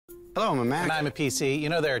Hello, I'm a Mac. And I'm a PC. You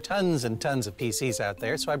know, there are tons and tons of PCs out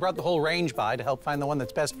there, so I brought the whole range by to help find the one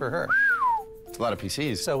that's best for her. It's a lot of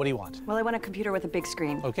PCs. So what do you want? Well, I want a computer with a big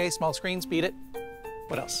screen. Okay, small screens, beat it.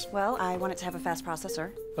 What else? Well, I want it to have a fast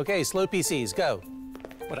processor. Okay, slow PCs, go.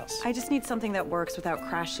 What else? I just need something that works without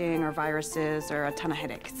crashing or viruses or a ton of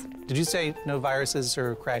headaches. Did you say no viruses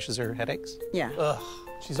or crashes or headaches? Yeah. Ugh,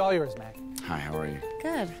 she's all yours, Mac. Hi, how are you?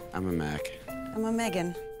 Good. I'm a Mac. I'm a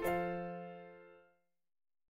Megan.